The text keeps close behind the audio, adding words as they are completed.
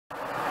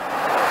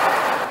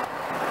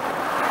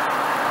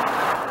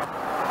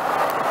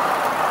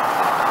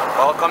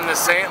Welcome to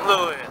St.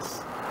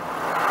 Louis.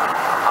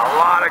 A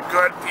lot of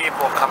good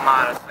people come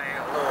out of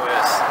St.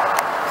 Louis.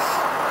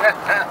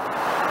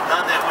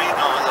 None that we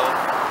know though.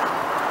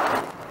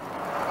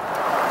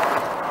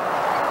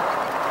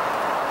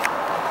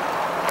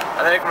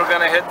 I think we're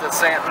gonna hit the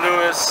St.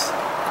 Louis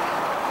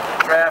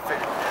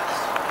traffic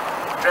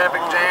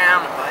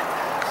jam.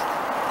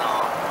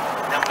 No,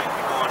 then we'd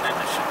be going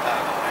into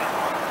Chicago. We don't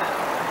want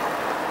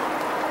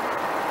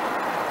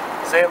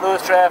that. St.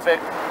 Louis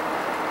traffic.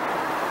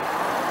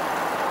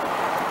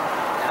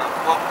 Yeah,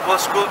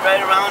 we'll scoot right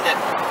around it.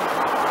 Go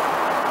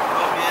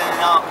in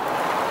and out.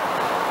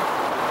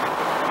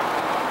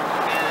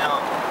 In and out.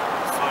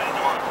 That's what you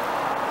want.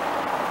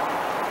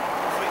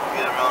 If we can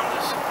get around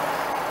this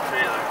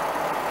trailer.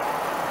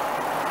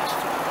 This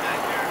dude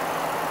back here.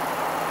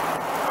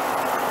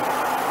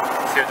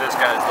 See what this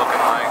guy's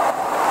looking like.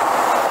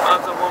 Oh,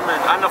 it's a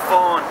woman on the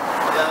phone.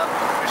 Yeah.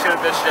 We should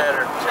have bitched at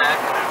her.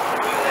 Jacking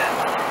her. Look at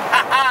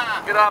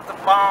that. Get off the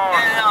phone.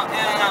 In and out, in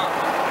and out.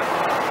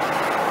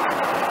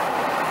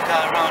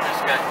 Got around this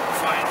guy.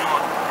 That's what you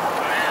know.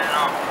 Go in and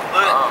out.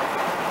 Look at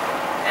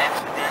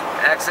accident.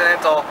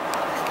 Accidental.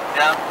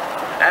 Yeah.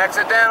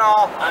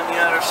 Accidental. On the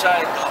other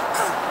side though.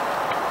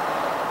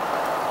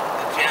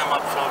 The jam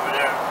up's over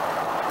there.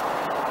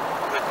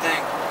 Good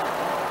thing.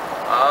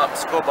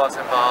 School bus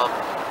involved.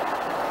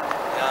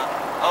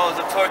 Yeah. Oh,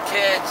 the poor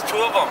kids. Two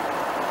of them.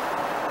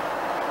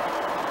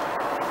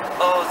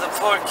 Oh, the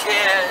poor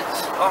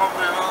kids. Oh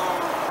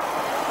no.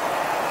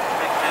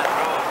 Big Bend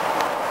Road.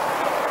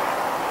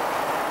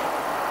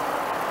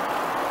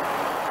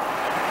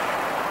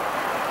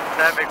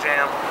 Traffic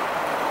jam.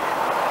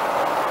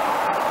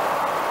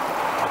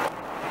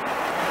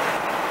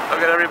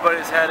 Look at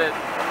everybody's headed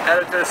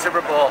to the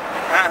Super Bowl.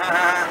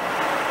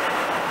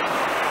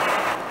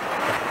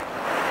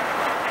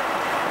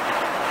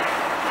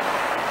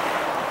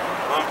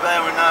 Well, I'm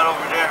glad we're not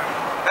over there.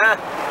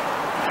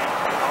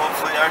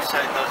 Hopefully our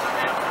side doesn't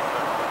happen,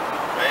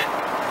 right?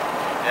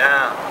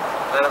 Yeah.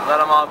 Let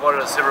them all go to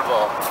the Super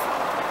Bowl.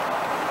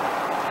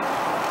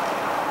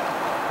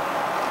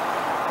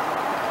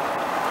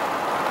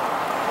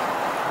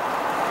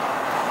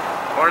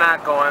 We're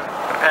not going.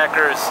 The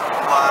Packers,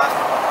 Lost.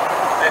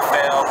 they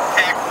failed.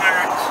 Pack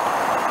nerds.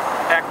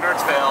 Pack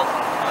nerds failed.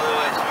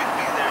 Otherwise we'd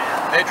be there,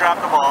 yeah. They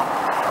dropped the ball.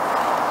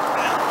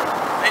 Yeah.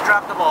 They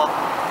dropped the ball.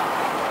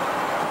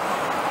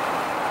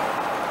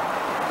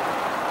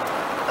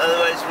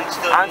 Otherwise we'd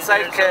still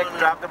Onside be in kick, Arizona.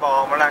 drop the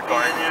ball. We're not Be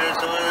going. in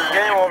Arizona.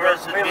 Game over.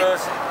 We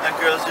lose. The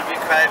girls would be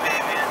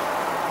crybabying.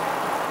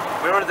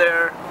 We were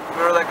there.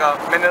 We were like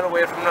a minute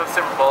away from the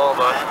Super Bowl,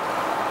 but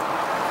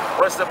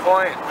what's the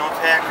point? No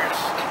Packers.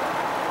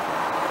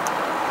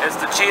 It's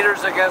the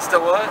cheaters against the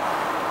what?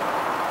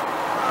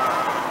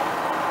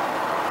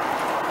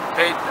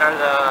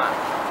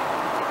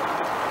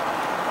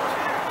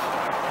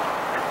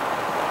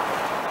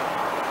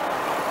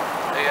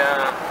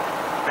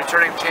 The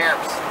returning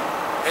champs.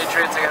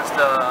 Patriots against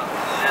the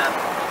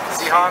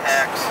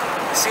Seahawks.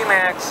 The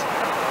C-Max.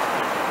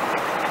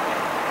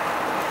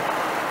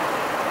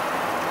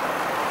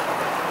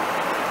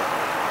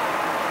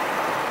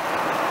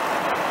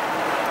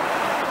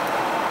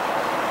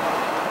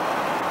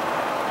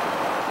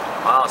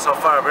 Wow, so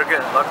far we're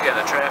getting lucky in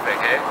the traffic,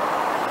 hey?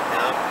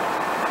 Yep.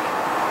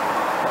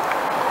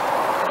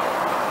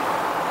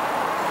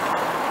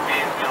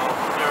 You know,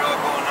 they're all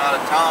going out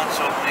of town,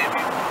 so maybe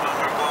when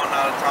we're going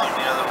out of town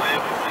the other way,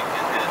 we might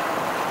get hit.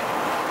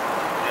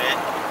 Right?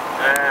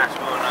 Yeah. It's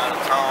going out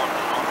of town,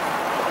 you know.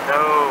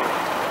 No.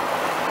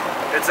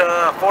 It's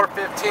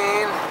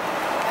 4:15.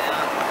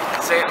 Yeah.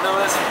 St.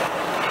 Louis.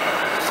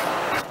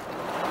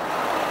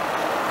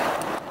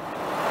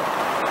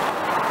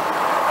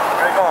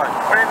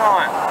 Where are you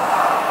going?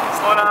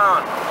 Slow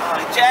down.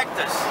 Oh, he jacked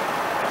us.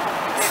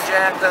 He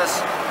jacked us.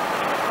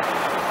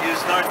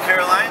 Use North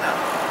Carolina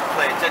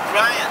plates. That's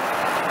Ryan.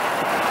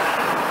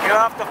 Get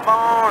off the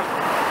phone.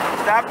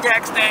 Stop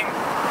texting.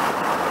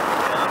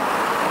 Yeah.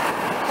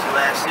 It's the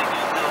last thing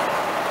you do.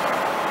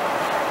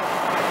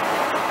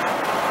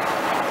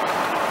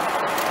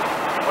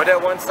 What did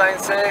one sign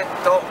say?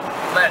 Don't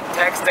let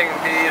texting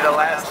be the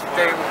last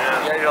thing.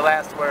 Yeah. Your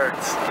last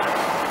words.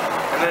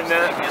 And then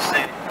You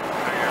say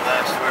your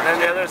last word. And then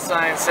the other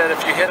sign said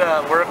if you hit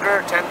a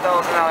worker,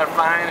 $10,000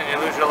 fine and you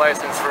lose your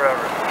license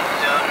forever.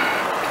 Yeah.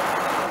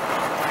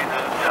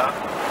 Yeah.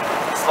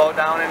 Slow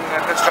down in the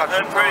construction.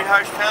 They're pretty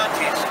harsh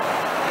penalties.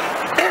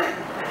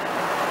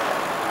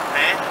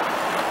 Eh?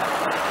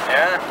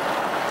 Yeah.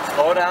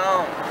 Slow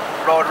down,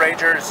 road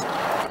ragers.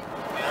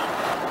 Yeah.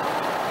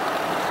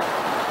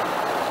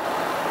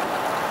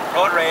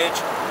 Road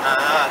rage. Not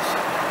us.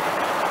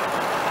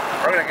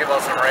 We're gonna give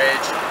out some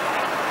rage.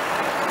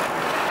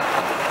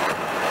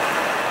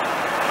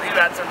 We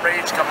got some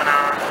rage coming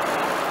on.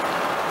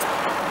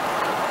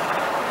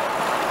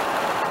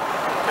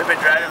 We've been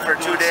driving for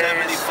 2 days.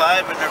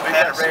 75 and they're We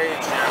got passing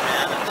rage. here,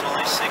 man. It's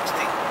only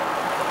 60.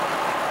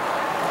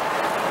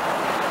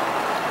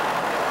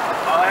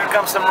 Oh, here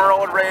comes some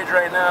road rage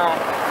right now.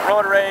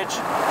 Road rage.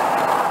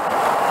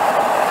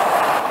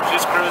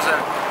 She's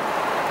cruising.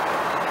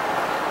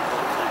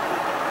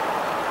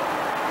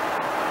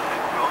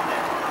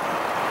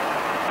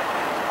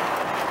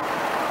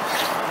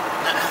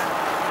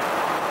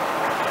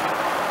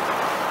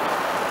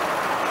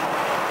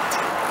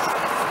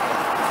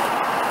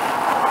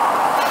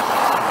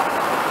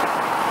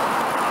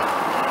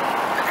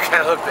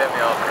 looked at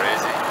me all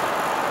crazy.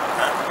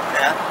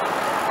 Yeah.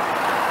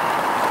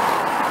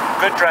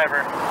 Good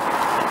driver.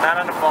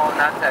 Not on the phone,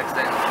 not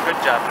texting. Good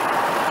job.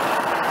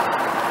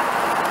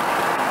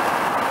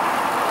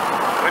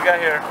 What we got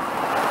here?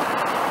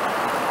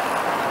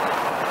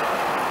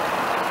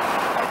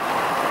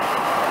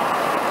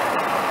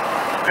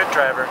 Good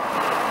driver.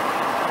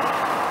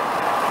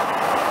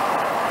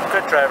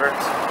 Good drivers.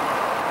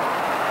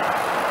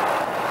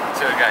 Let's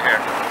see what we got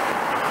here.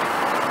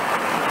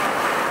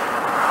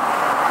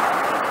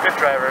 Good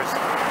drivers.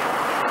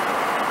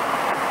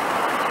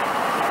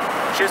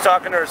 She's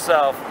talking to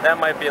herself. That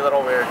might be a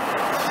little weird.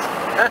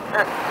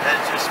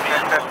 That's just being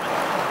a woman.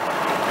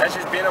 That's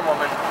just being a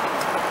woman.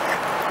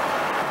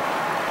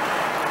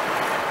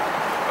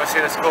 Let's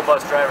see the school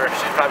bus driver.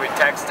 She's probably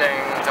texting,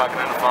 talking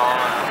on the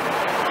phone.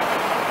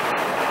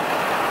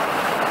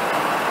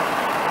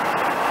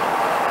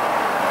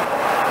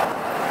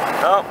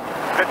 Oh,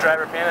 good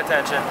driver, paying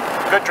attention.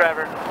 Good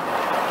driver.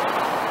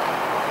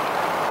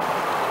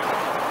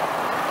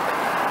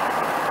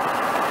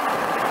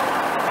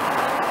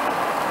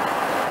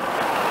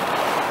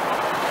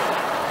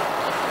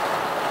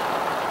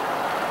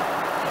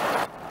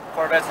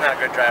 Corvette's not a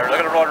good driver. Look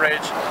at the road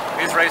rage.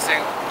 He's racing.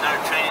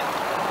 Another train.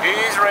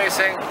 He's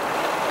racing.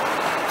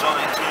 It's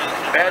only 2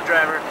 minutes. Bad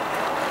driver.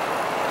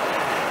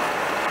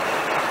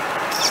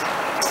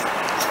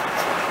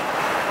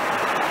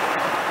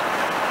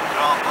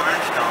 They're all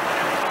orange down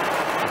there.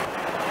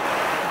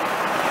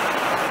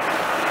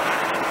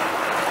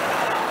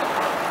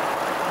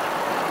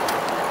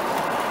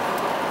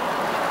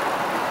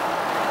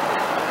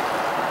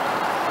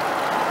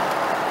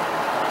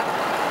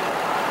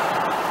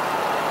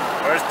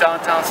 Where's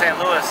downtown St.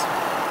 Louis?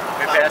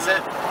 We pass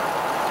it?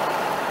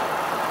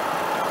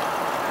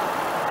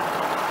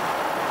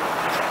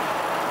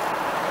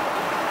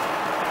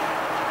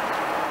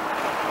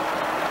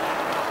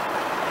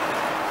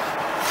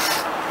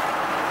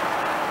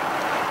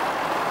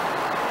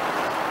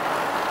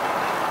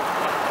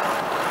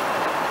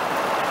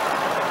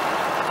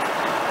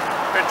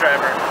 Good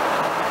driver.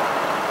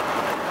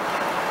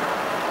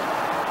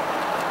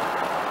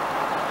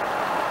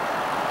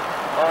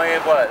 Only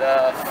what,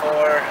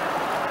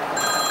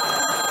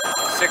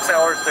 6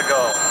 hours to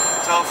go.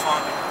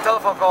 Telephone.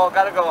 Telephone call,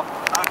 gotta go.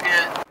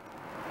 Okay.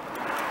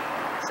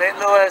 St.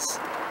 Louis.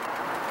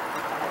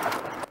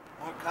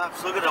 More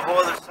cops. Look at the whole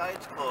other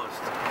side's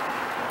closed.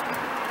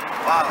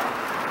 Wow.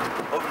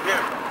 Over here.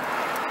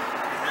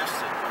 You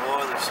missed it. The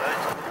whole other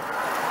side's closed.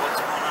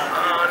 What's going on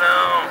here? Oh no.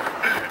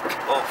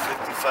 Oh,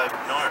 55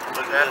 north.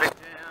 Look at Traffic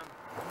this. jam.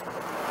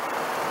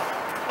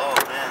 Oh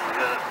man, we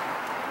got it.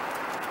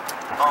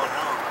 Oh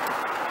no.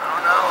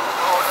 Oh no.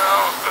 Oh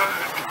no.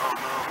 Oh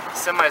no.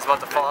 Somebody's about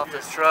to fall off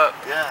this truck.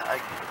 Yeah,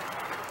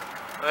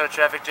 Look at a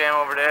traffic jam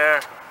over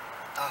there.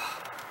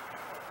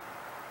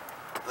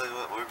 Look at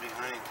what we're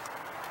behind.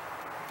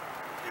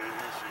 Here it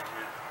is right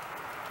here.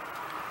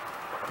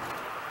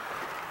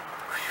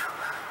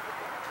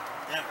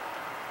 Yeah.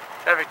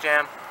 Traffic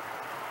jam.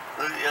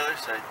 Look at the other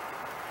side.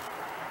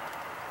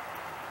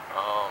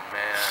 Oh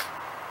man.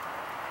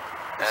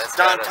 That's It's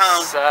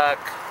downtown. gotta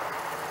suck.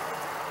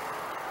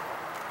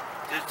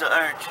 There's the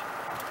arch.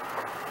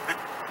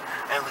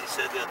 Emily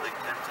said that like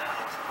 10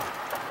 times.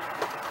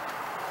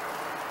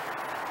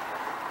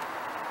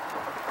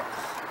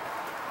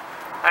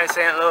 Hi,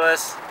 St.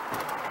 Louis.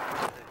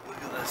 Look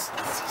at this.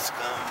 This is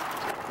scum.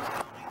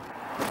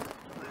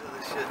 Look at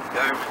this shit.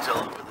 Garbage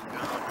all over the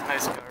ground.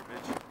 Nice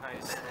garbage.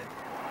 Nice.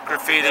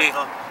 Graffiti.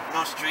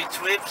 No street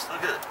sweeps.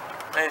 Look at it.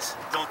 Nice.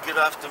 Don't get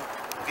off the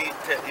beat.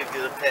 You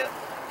get a pat.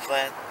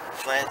 Flancy.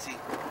 Nasty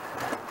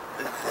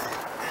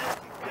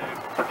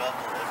garbage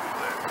bubble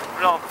everywhere.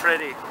 Real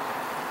pretty.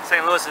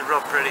 St. Louis is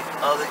real pretty.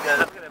 All the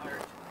guys.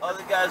 All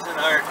the guys in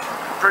arch.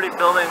 Pretty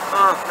building.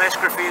 Oh, nice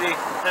graffiti.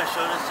 Here,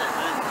 show this.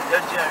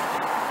 There's the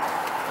arch.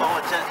 Oh,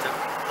 it's at the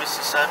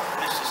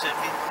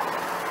Mississippi.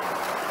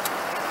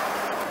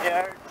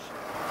 Yeah.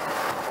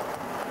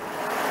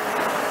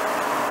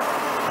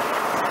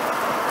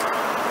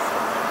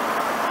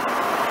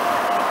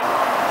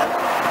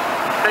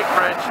 Big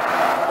bridge.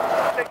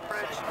 Big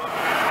bridge. Look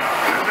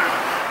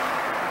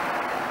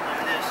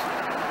at this.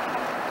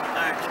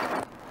 Arch.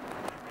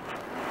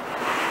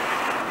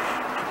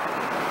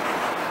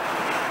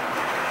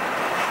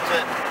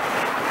 That's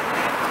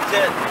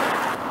it.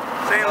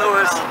 St.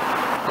 Louis.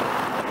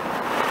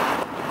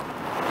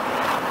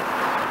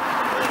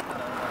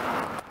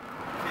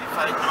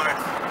 55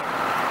 north.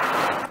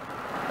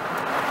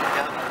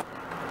 Yep.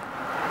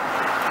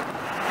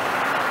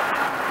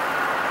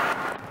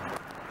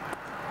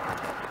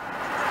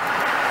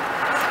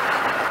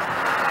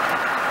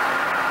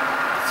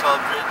 It's all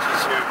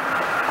bridges here.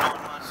 No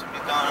one wants to be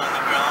down on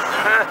the ground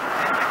there.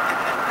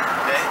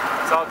 Okay?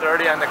 It's all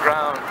dirty on the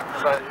ground,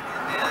 but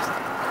Nasty.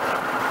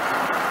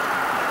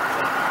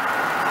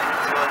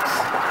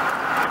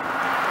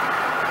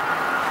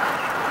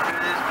 Here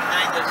it is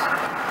behind us.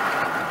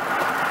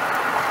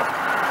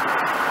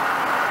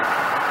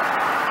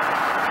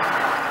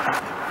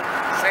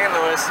 St.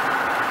 Louis.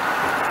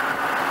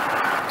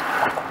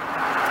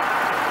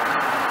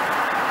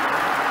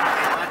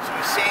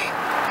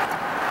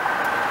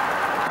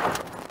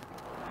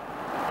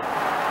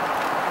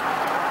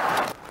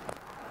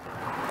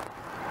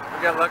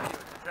 got lucky with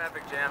the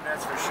traffic jam,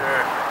 that's for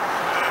sure.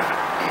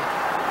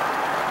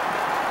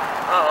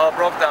 Uh-oh,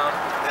 broke down.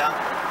 Yeah.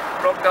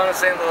 Broke down in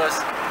St. Louis.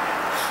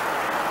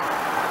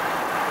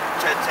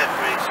 Tread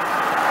separation.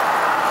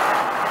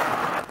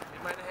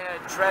 You might have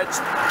had tread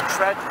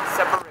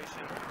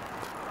separation.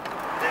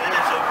 There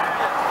is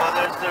well,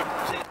 there's the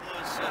St.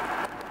 Louis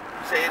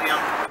Stadium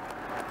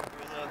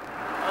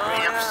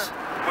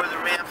where the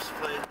Rams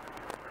play. Where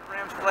the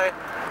Rams play.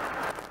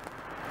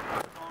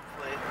 Don't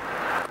play.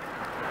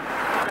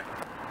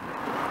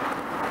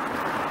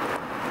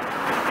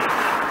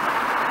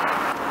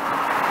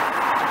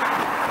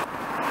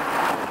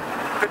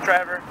 Good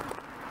driver.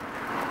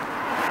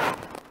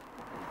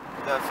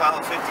 Gotta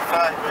follow 55,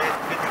 right?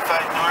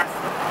 55 north.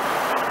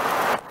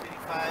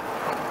 55.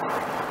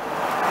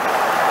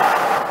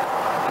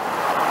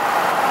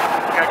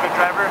 Got a good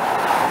driver?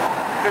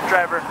 Good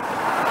driver.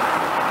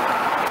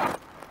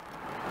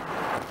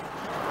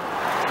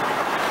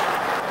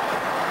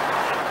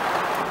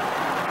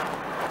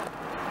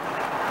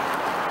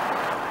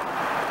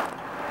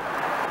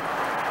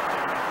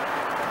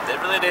 They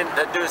really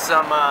didn't do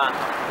some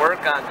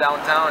work on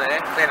downtown, eh?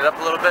 Clean it up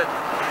a little bit.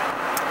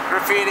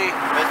 Graffiti.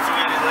 That's the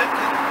way they like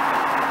it.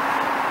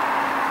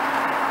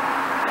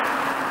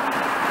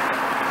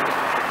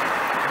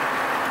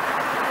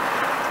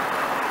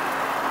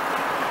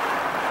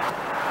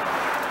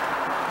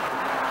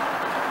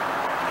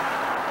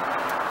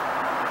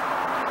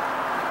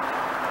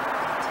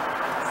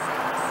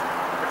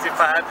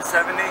 $55 to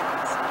 $70.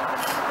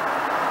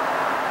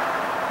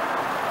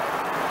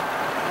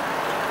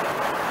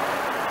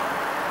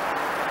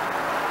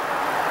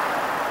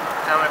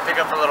 I'm gonna pick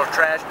up a little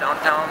trash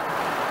downtown.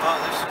 Oh,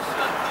 this is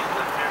cleaned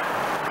up here.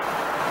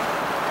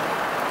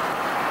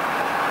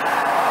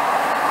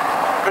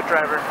 Good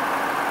driver.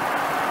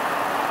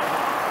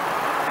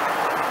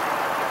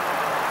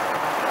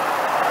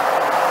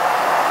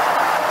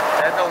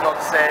 That don't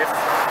look safe.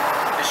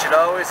 You should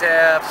always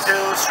have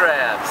two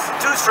straps.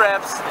 Two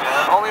straps.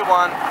 Yeah. Only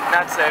one.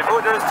 Not safe.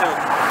 Oh, there's two.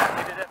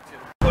 You did have two.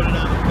 Put it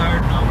on the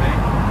card now, man.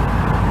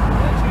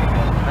 That's what you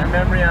got. My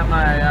memory on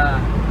my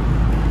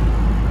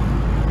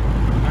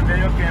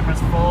video camera's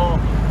full.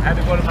 I had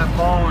to go to my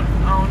phone.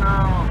 Oh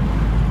no.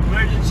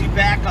 Emergency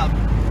backup.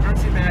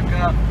 Emergency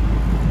backup.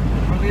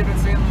 We're leaving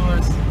St.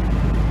 Louis.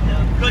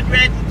 Yeah. Good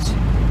riddance.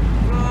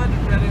 Good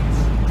riddance.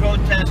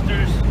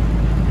 Protesters.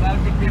 A lot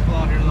of good people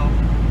out here though.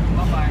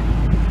 Bye-bye.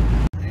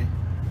 Hey.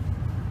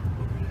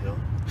 Over the hill.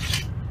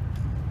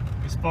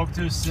 We spoke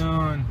too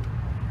soon.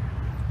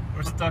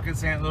 We're stuck in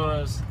St.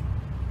 Louis.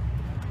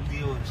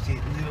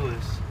 St.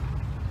 Louis.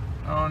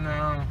 Oh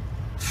no.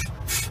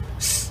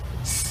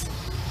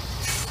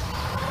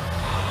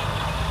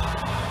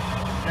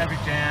 Traffic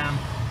jam.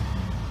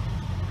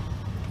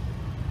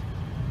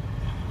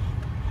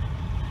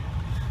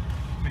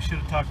 We should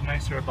have talked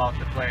nicer about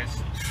the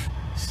place.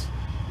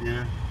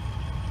 Yeah.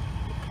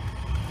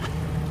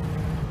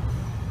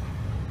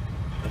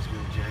 Let's go,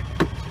 Jack.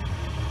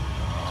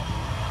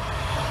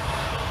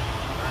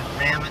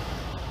 Ram it.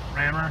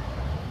 Rammer.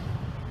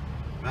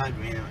 Rod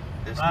ram it.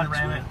 That's Rod nuts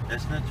ram way. it.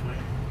 That's nuts way.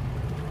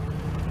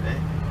 Okay.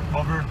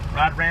 Over.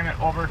 Rod ram it.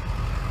 Over.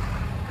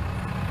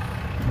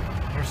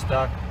 We're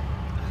stuck.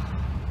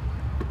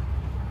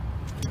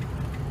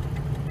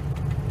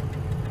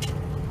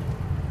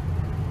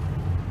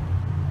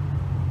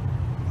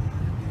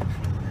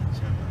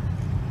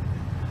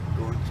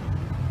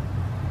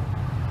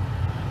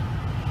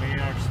 We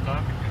are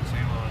stuck in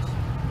St. Louis.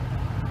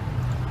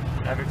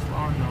 Traffic's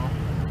flowing though.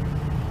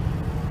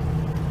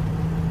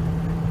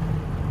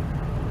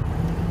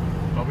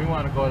 But we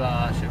want to go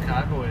to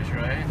Chicago-ish,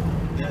 right?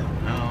 Yeah.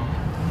 No.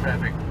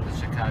 Traffic to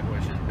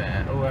Chicago-ish is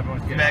bad. Oh,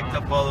 everyone's getting Backed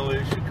off. up all the way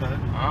to Chicago.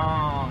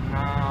 Oh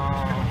no.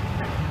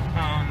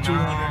 Oh no.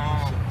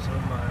 200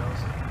 some miles.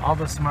 All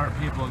the smart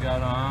people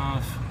got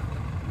off.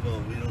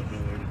 Well, we don't know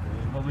where to go.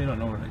 Well, we don't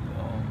know where to go.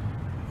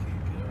 We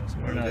can't get off.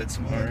 We're not got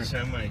some smart.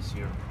 semis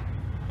here.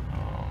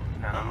 Oh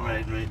no. I'm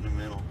riding right in the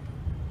middle.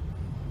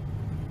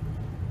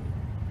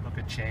 Look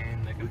a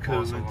chain that We can could pull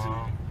have so went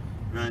long.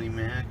 to Ronnie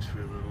Max for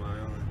a little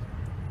while.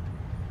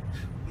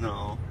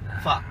 No.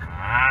 Fuck.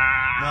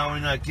 Ah. No,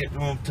 we're not getting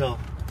home till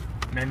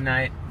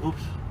Midnight.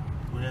 Oops.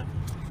 What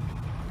happened?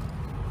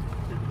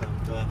 It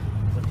popped off.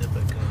 Put that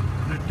back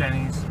on. There's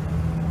Denny's.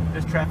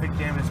 This traffic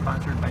jam is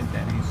sponsored by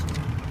Denny's.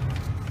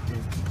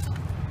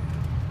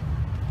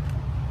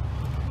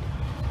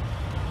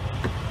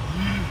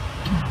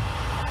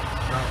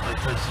 No, I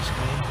touched the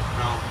screen.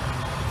 No.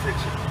 Fix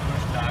it.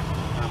 Push stop.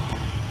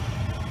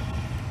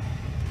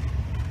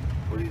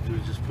 What do you do?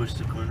 Just push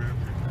the corner up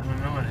there? I don't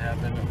know what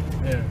happened.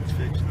 There. It's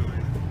fixed now.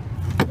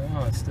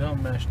 No, it's still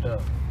meshed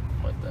up.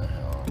 What the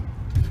hell?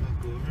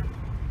 Fuck over.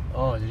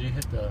 Oh, did you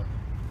hit the...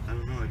 I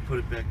don't know. I put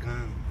it back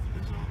on.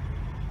 That's all.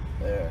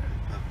 There. It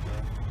popped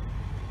off.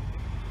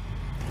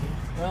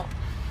 Well,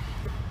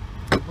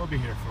 we'll be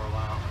here for a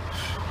while.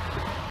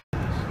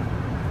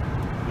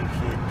 Rip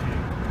snort tear.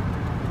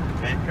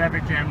 Okay?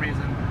 Traffic jam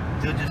reason.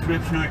 They'll just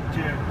rip snort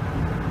tear.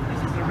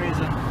 This is the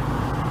reason.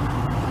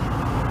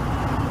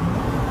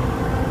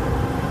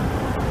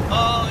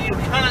 Oh, you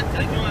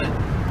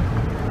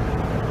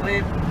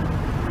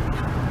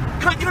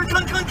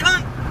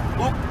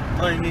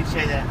you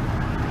say that?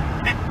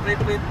 Beep,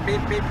 beep,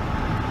 beep, beep.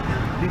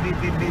 Beep, beep,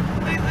 beep, beep.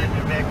 Let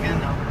me back in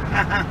now.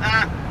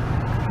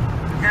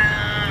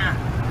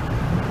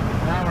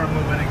 Now we're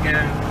moving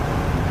again.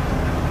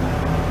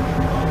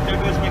 There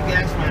goes my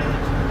gas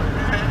mileage.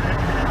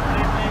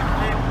 Beep, beep,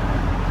 beep.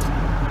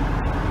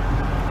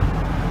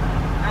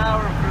 Now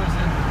we're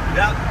cruising.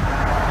 Yep.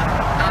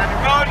 On the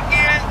road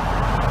again.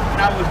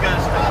 Now we're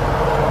gonna stop.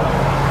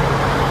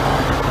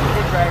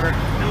 Good driver.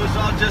 It was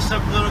all just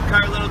some little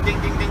car, little ding,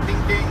 ding, ding,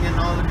 ding, ding, and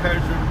all the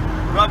cars were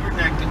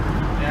rubbernecking.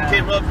 Yeah.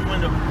 Okay, rub your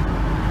window.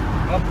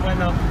 Up the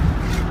window.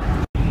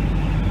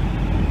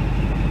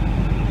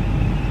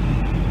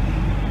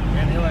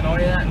 In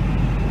Illinois yet?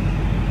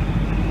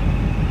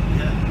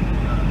 Yeah.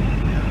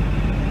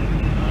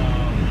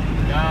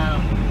 Got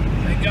him.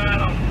 They got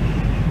him.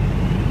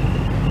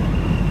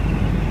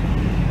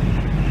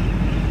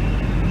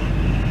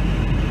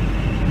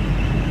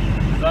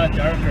 It's a lot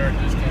darker at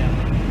this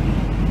camera.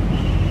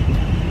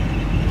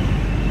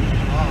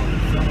 Oh,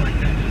 it felt like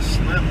they just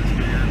slipped,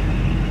 man.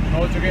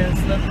 Roads are getting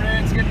slippery.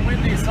 It's getting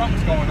windy.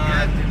 Something's going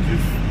on.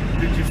 Yeah,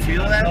 did you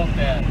feel that? I felt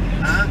that.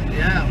 Huh?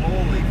 Yeah,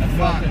 holy I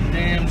felt fuck. the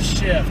damn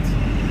shift.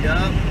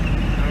 Yup.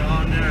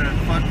 Around there, and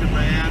fucking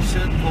my ass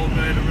in, pulled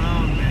right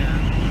around, man.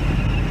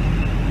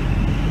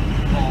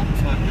 All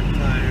fucking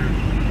tired.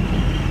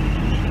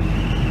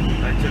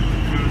 I took the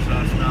cruise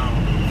off now.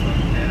 Fuck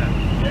that.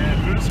 Yeah,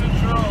 cruise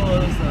control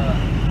is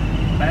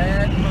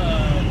bad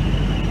mud.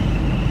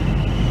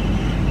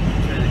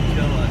 Trying to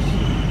kill us.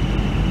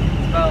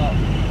 It's about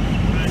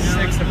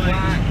 6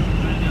 o'clock.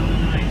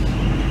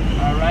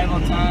 Our arrival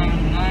time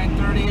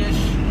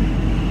 9:30ish.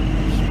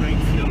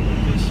 Springfield, we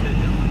just hit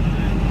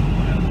Illinois a little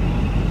while ago.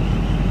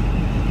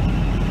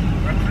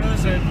 We're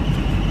cruising.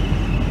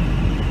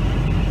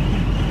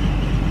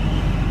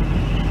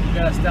 We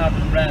gotta stop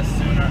and rest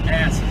soon. Our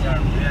asses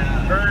are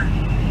hurt.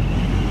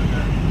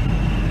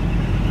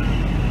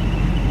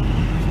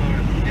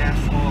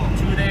 Asshole.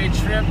 2-day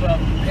trip of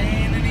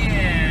pain in the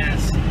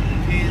ass.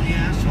 Pain in the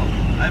asshole.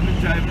 I've been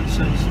driving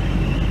since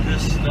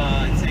this,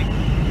 I think,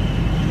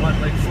 what,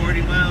 like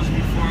 40 miles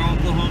before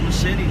Oklahoma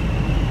City,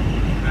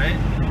 right?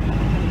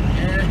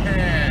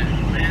 Yeah.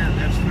 Man,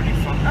 that's pretty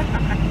fun. I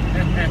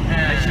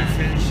should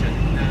finish it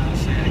now.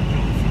 Say I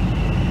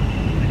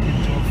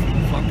drove from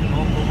fucking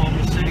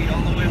Oklahoma City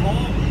all the way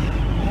home.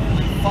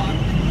 Holy fuck.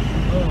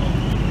 Oh,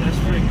 That's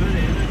pretty good,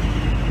 ain't it?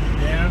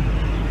 yeah.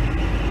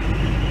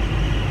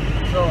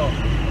 So,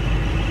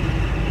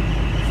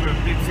 For a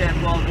big fat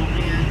Waldo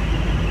man.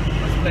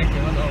 let's make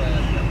it. What's all that?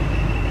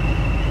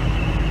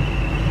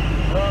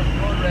 Oh,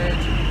 road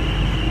rage.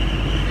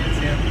 That's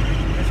him.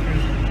 That's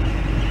cruising.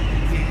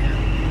 Yeah.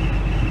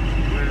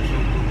 Where's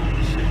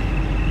Oklahoma City?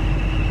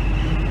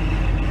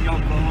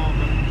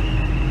 Yokohama.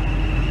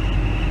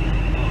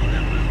 Oh,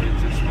 that went way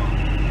too small.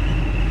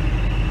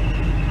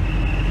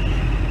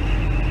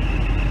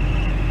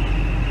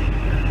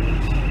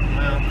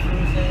 Well,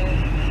 Cruising.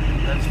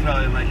 that's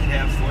probably like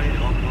halfway to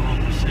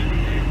Oklahoma City,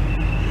 eh?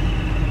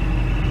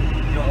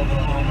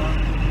 Yokohama.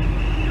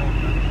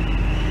 Yokohama.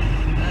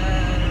 I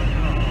don't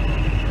know.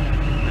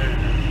 There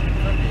it is.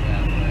 Could be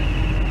halfway.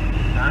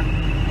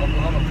 Huh?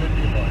 Oklahoma could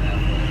be about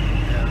halfway.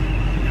 Yeah.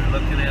 You're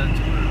looking at it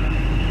too, or not?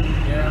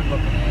 Yeah, I'm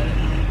looking at it.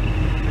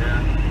 Yeah.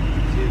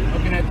 See that?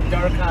 Looking at the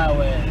dark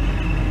highway.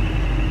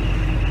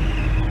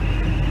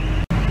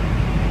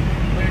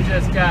 We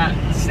just got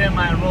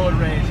semi-road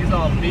rage. He's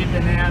all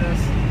beeping at us.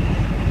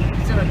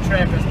 He's gonna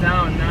track us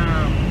down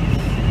now.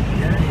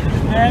 Yeah,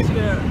 He's back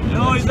there.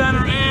 No, he's on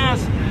her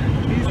ass.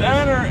 He's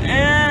on her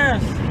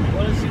ass.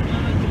 what is he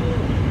gonna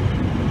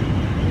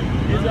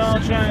do? He's all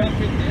trying.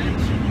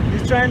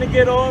 He's trying to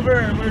get over,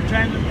 and we're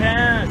trying to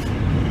pass.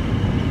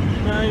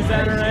 Now he's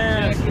on her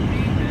ass.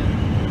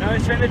 Now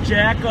he's trying to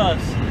jack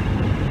us.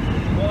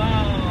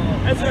 Wow.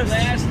 That's Our a-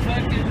 last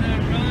fucking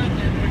run,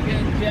 and we're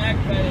getting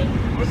jacked by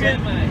a We're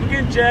semi.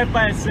 getting jacked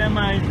by a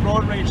semi. He's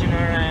road raging our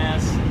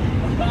ass.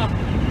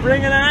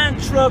 Bring it on,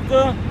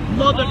 trucker.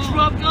 Mother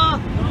trucker.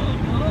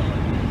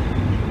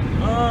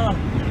 Oh,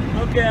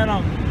 look at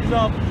him. He's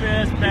all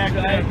pissed back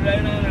there. Right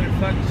on our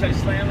fucking, should I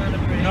slam on the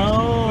brakes?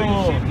 No. Put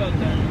your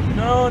seatbelt on.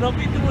 No, don't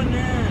be doing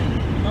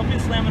that. Don't be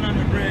slamming on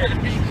the brakes.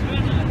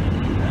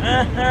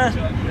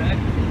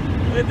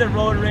 Look at the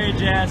road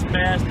rage ass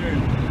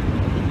bastard.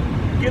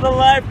 Get a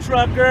life,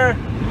 trucker.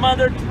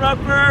 Mother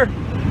trucker.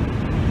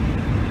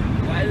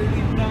 Why did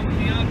he bump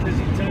me up? Does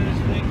he turn his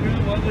finger?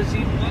 What was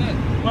he,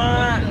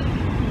 What?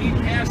 He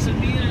passing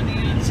me on the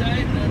inside,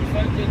 and then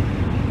fucking,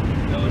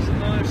 there was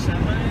another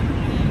semi,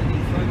 and he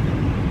fucking...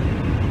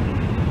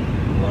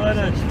 What a was I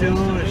supposed to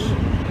douche. do?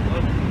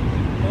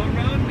 Go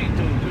around me,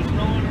 dude. There's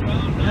no one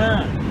around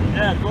now.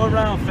 Yeah, go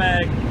around,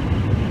 fag.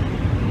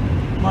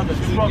 Mother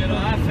Should we trucker. get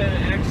off at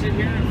an exit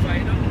here and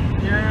fight him?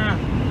 Yeah.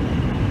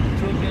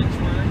 2 against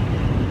 1.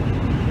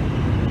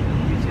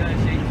 These guys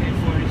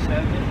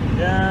AK-47.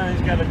 Yeah,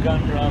 he's got a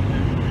gun probably.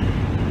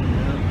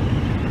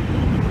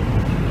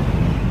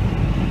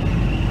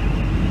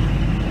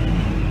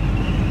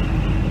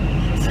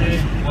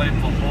 Wipe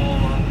a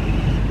hole up.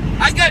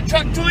 I got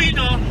truck too, you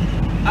know.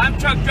 I'm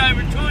truck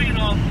driver too, you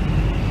know.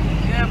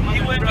 Yeah, mother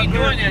He wouldn't be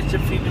doing this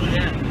if he knew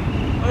that.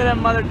 Look at that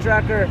mother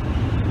trucker.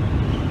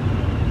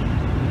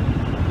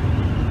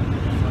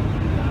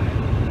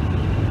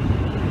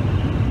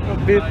 Oh,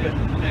 beep it.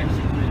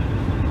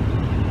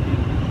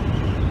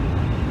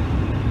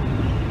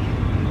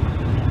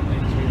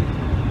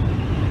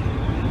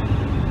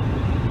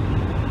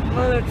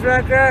 Mother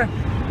trucker.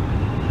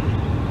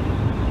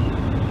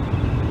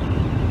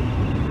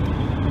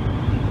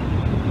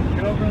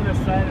 Get over on this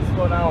side and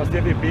slow down. Let's see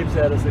if he beeps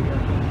at us again.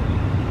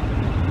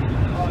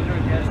 Oh, is there a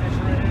gas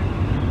station right here?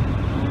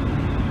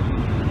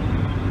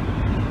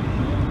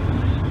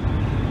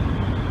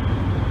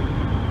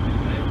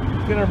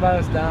 He's gonna run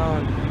us down.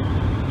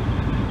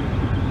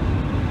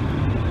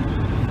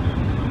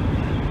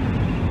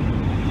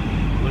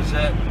 Was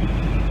that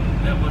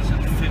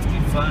wasn't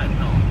 55?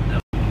 No.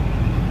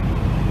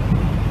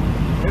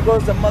 Here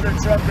goes the mother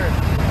trucker.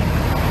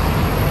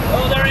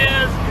 Oh, there he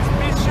is.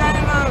 He's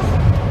shining us.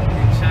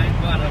 He shined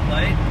what, a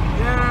light?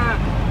 Yeah.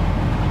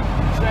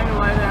 Shining a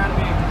light at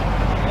me.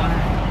 What?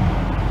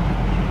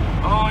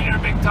 Oh, you're a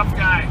big tough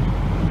guy.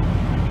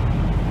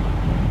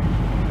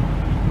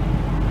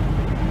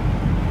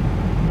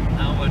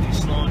 Now what, he's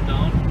slowing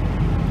down?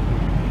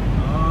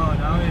 Oh,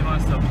 now he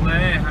wants to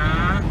play,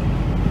 huh?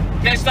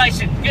 Get his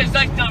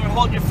license number,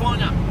 hold your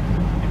phone up.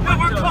 No,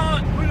 we're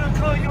gonna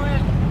call you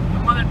in. The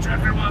mother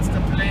trucker wants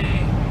to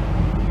play.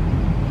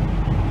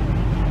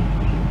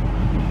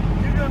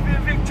 You're gonna be a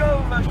big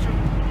trouble, Master.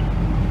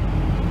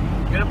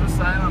 Get up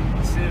beside him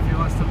and see if he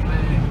wants to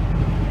play.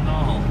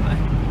 No, I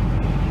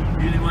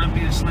really want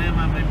me to slam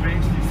on my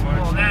brakes before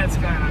Oh, that's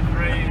kind of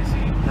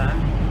crazy. Huh?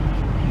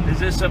 Is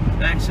this a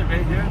exit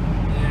right here?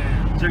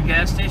 Yeah. Is there a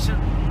gas station?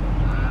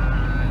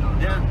 I don't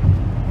know. Yeah.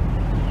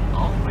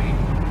 Oh, wait.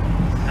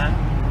 Huh?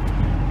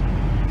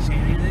 See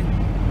anything?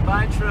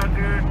 Bye,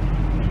 trucker.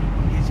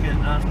 He's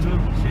getting off too.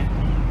 See?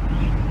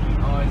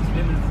 Oh, he's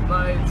getting his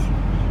lights.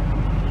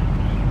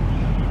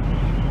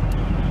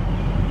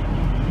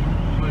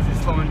 Was he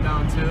slowing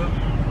down too?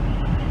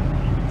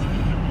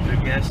 Is there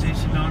a gas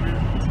station down there?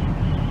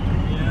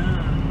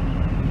 Yeah.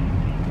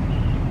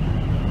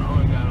 Oh,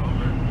 he got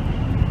over.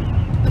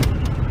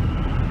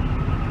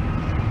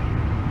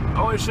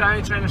 Oh, he's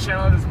trying to shine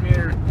out his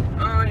mirror.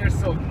 Oh, you're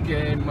so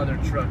gay, mother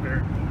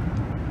trucker.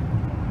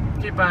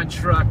 Keep on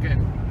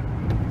trucking.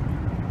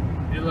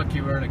 You're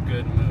lucky we're in a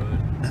good mood.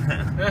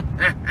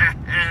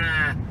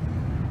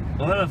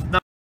 What if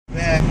not?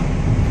 Back.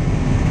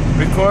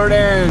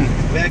 Recording.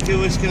 Back in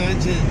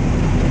Wisconsin.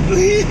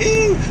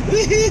 Woo-hoo!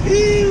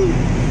 Woo-hoo!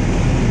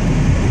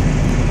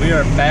 We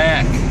are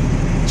back.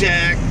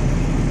 Jack.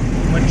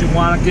 When you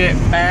want to get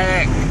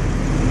back?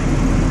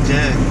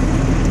 Jack.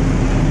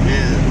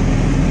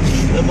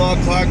 Yeah. I'm all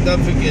clogged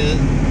up again.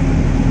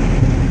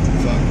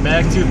 Fuck.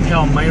 Back to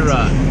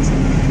Palmyra.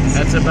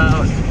 That's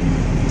about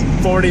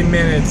 40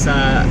 minutes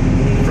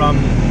from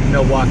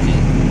Milwaukee.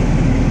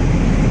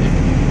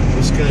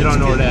 Wisconsin. You don't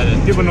know where that is.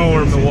 People know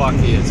where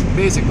Milwaukee is.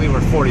 Basically,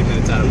 we're 40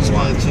 minutes out of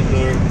Milwaukee. Wisconsin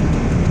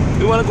North.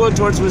 We want to go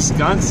towards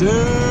Wisconsin.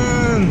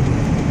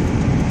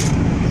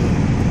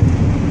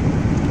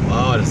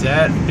 Oh, does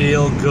that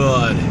feel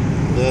good?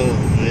 Oh,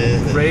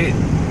 man.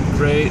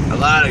 Great. A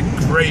lot of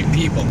great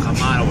people come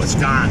out of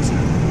Wisconsin.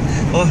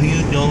 Oh,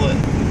 you know it.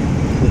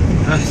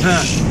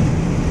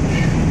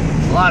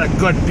 A lot of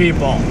good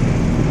people.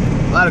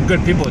 A lot of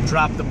good people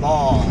drop the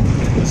ball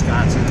in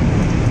Wisconsin.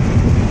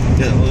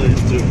 Yeah, well,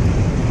 it's true.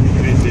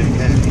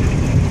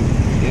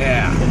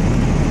 Yeah.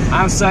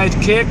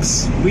 Onside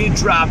kicks, we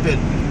drop it.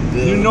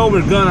 Yeah. You know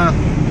we're gonna.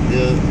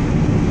 Yeah.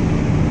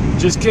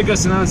 Just kick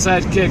us an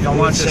onside kick. I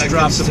want you to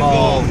drop the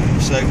ball.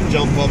 So I can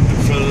jump up in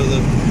front of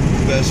the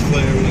best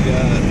player we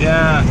got.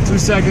 Yeah, 2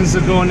 seconds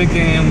to go in the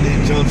game.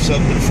 He jumps up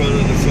in front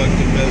of the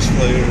fucking best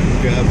player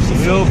and grabs the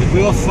fucking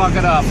We'll ball fuck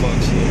it up.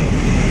 Fucks it up.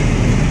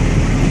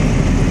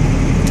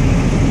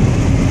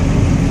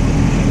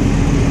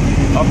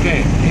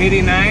 Okay,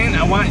 89,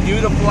 I want you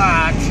to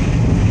block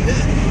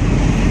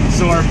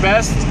so our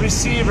best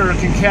receiver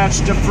can catch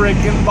the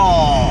freaking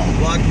ball.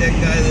 Block that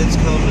guy that's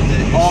coming.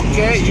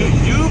 Okay,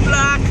 you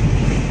block.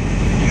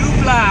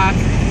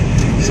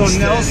 So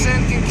Instead.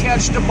 Nelson can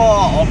catch the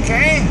ball,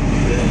 okay?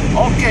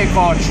 Yeah. Okay,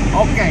 coach.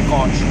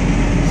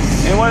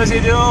 And what does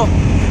he do?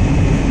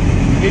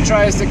 He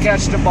tries to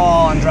catch the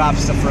ball and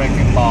drops the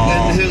freaking ball.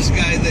 And his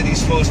guy that he's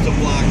supposed to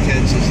block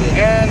catches it.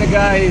 And the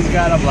guy he's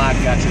got to block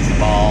catches the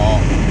ball.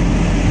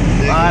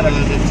 They go on to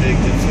take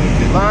the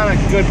fucking... A lot of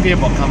good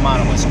people come out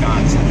of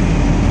Wisconsin.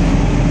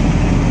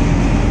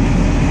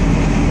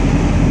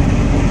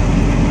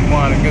 You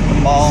want to get the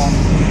ball,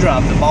 you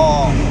drop the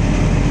ball.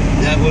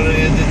 That would have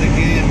ended the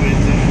game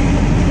right there.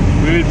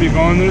 We would be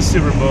going to the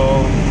Super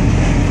Bowl.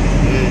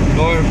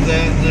 Or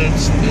that,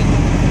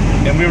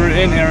 and we were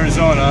in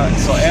Arizona,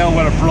 so Al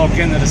would have broke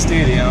into the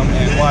stadium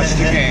and watched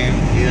the game.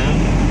 Yeah,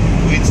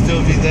 we'd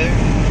still be there.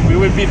 We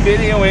would be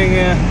videoing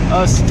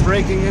us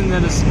breaking into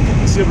the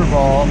Super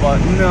Bowl, but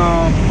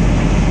no.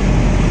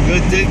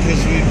 Good thing,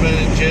 because we've been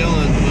in jail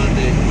on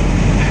Monday.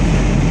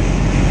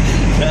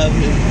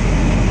 Probably.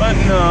 But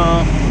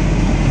no.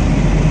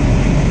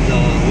 No,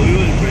 we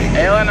wouldn't break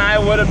it. Al and I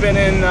would have been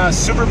in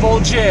Super Bowl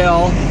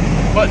jail,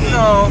 but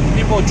no,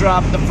 people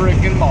dropped the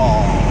freaking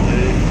ball.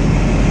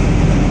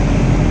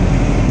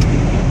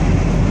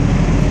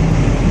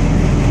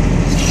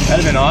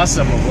 That'd have been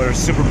awesome if we're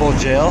Super Bowl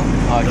jail.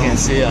 Oh, I can't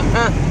see ya.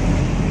 Huh.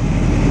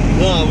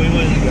 No, we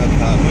wouldn't have got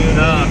caught.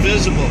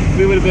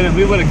 We would have been invisible.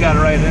 We would have got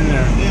right in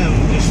there. Yeah,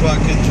 we just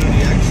walk in through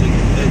the exit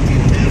at the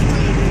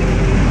halftime or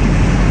whatever.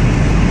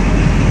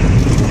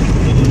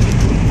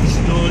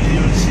 No one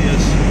even see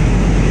us.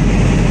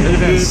 We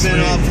would have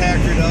been all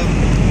packered up.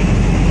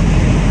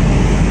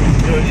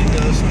 Dirty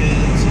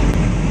Duskins.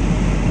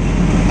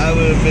 I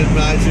would have been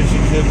Rogers,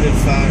 you could have been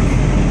Favre.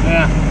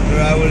 Yeah.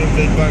 Or I would have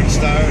been Bart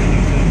Starr and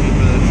you could have been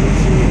Rogers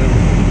or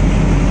whatever.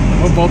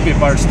 We'll both be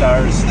Bart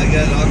Stars. I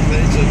got all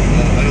kinds of,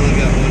 I only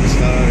got one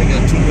star. I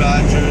got 2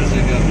 Rogers,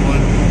 I got 1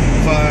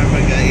 Favre,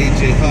 I got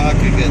AJ Hawk,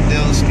 I got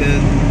Nelskin,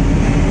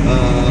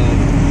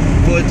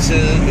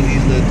 Woodson, but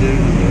he's not there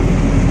anymore.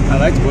 I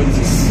liked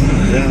Woodson.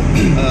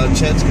 Yeah.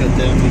 Chet's got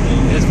that one.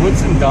 Is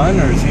Woodson done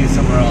or is he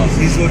somewhere else?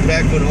 He's going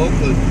back with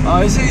Oakland.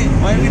 Oh, is he?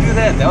 Why did we do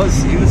that?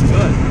 He was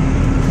good.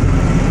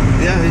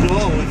 Yeah, I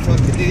know. We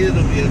fucking needed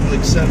him. He had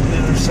like 7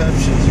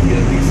 interceptions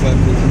again. He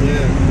fucking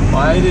there.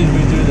 Why did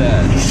we do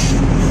that?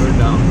 We're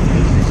dumb.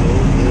 Because he's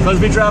old. Because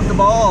we dropped the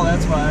ball,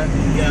 that's why.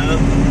 Yeah.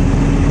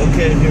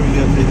 Okay, here we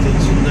go.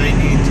 It's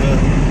 90 to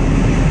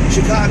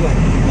Chicago.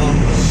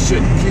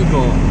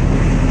 Chicago.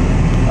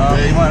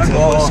 We want to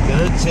go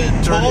Wisconsin.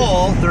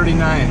 Toll.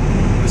 39.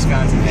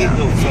 Wisconsin. Ain't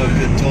no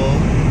fucking toll.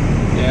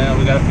 Yeah,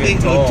 we gotta pay a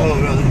toll. Ain't no toll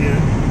around here.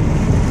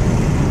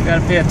 We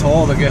gotta pay a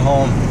toll to get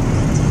home.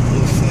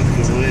 No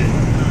fucking way.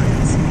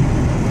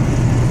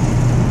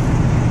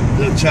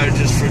 No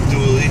charges for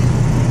dually.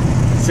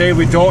 Say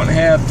we don't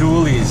have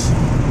dualies.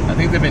 I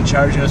think they've been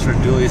charging us for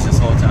dualies this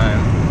whole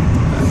time.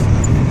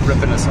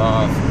 Ripping us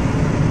off.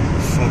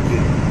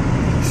 Fucking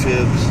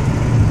fibs.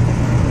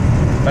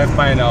 If I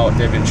find out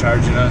they've been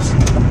charging us, We're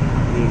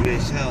gonna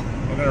raise hell.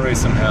 we're gonna raise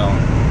some hell.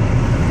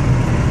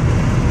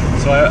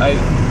 So I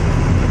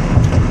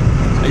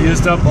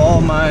used up all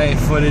my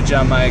footage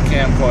on my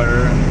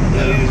camcorder,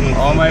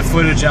 all my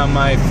footage on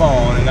my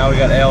phone, and now we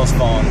got Al's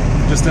phone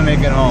just to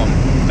make it home.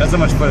 That's how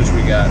much footage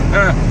we got.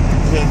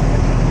 Yeah.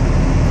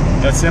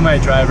 That semi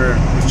driver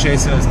was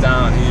chasing us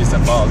down. He used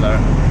up all of our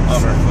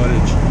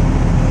footage.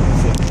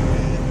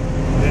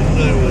 There's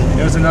another one.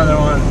 There's another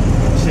one.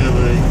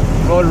 Semi.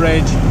 Road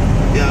rage.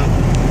 Yeah.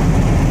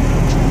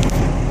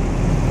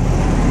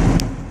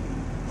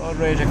 Road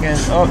rage again.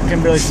 Oh,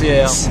 can barely see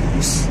Al.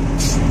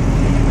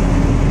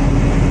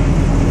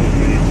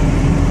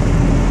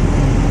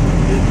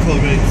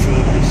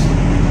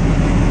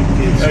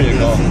 There you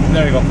go.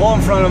 There you go. Pull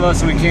in front of us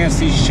so we can't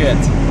see shit.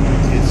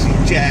 Can't see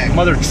Jack.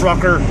 Mother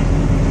trucker.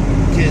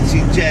 Can't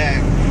see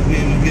Jack. We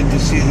even get to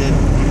see the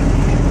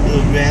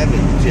little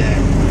rabbit Jack.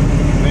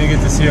 We didn't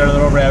get to see our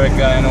little rabbit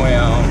guy on the way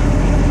out.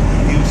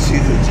 You see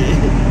the Jack?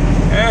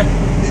 Eh.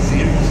 His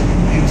ears.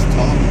 He was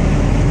tall.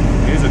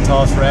 He's the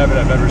tallest rabbit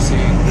I've ever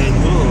seen. Then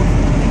who?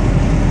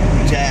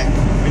 Jack.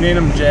 We named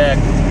him Jack.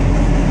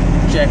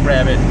 Jack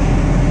Rabbit.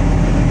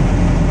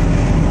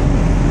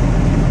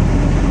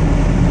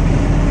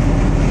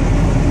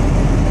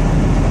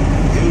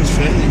 He was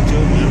friendly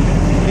too, man.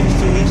 He used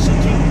to whistle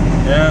too.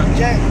 Yeah.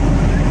 Jack.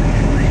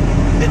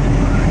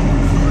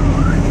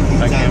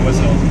 I can't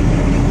whistle.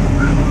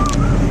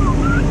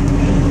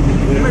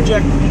 Come here,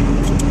 Jack.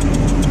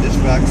 It's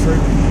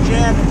Rockford.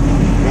 Jack.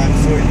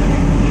 Rockford.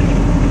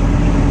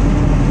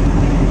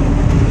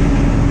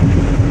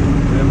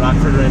 We're in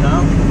Rockford right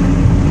now.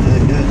 I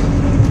guess.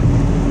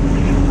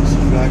 This is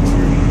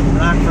Rockford.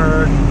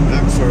 Rockford.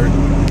 Rockford.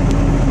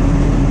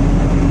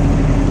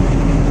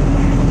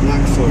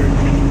 Rockford.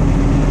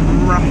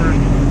 Rockford.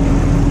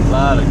 A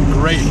lot of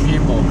great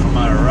people come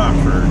out of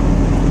Rockford.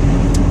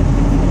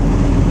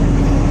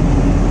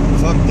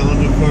 Fuck, down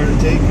to quarter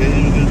take. I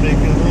ain't even gonna make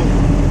it home.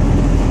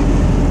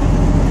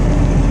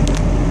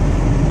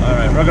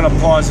 Alright, we're gonna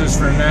pause this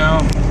for now.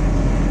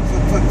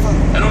 Fuck.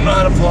 I don't know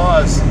how to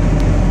pause.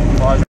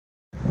 Pause.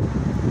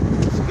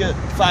 Let's get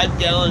 5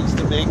 gallons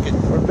to make it.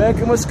 We're back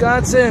in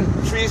Wisconsin.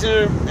 Freezing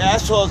our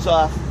assholes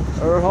off.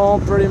 We're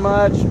home pretty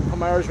much.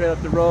 Pomar's right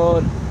up the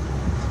road.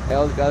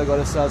 Al's gotta go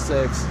to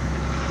Sussex.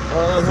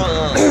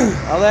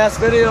 Our last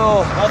video.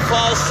 I'll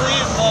fall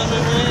asleep on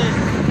the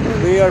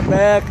way. We are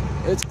back.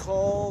 It's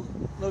cold.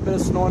 A little bit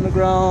of snow on the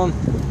ground.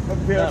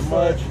 Not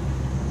much.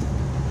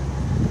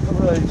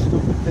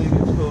 Stupid thing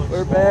is going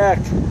We're slow. back.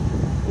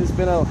 It's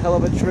been a hell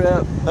of a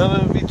trip. I'm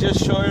gonna be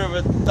just short of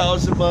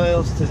 1,000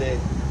 miles today.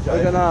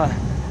 We're gonna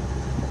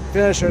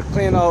finish our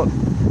clean out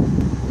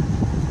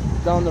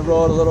down the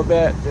road a little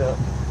bit. Yeah.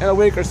 In a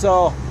week or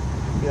so.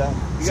 Yeah.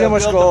 You See how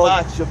much build gold. the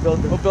box. You'll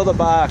build We'll build a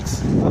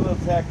box. I'm gonna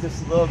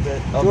practice a little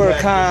bit. Do our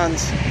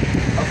cons.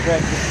 I'll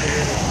practice a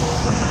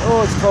little.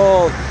 Oh, it's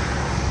cold.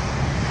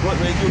 What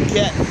regular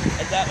kit?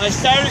 I got my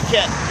starter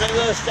kit.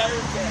 Regular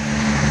starter kit.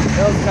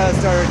 Al's got a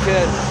starter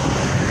kit.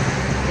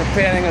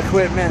 Companion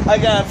equipment. I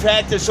gotta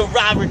practice so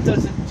Robert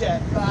doesn't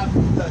jack.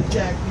 Robert doesn't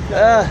jack.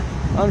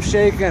 I'm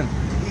shaking.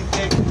 He's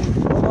making me.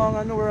 Come long.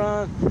 I know we're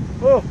on.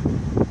 Oh,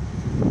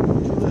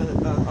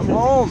 I'm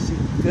home.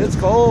 It's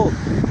cold.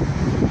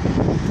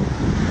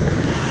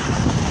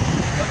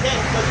 Okay,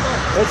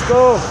 Let's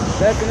go.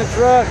 Back in the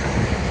truck.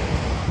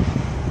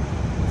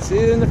 See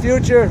you in the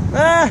future.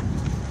 Ah!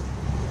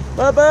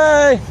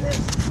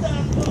 Bye-bye.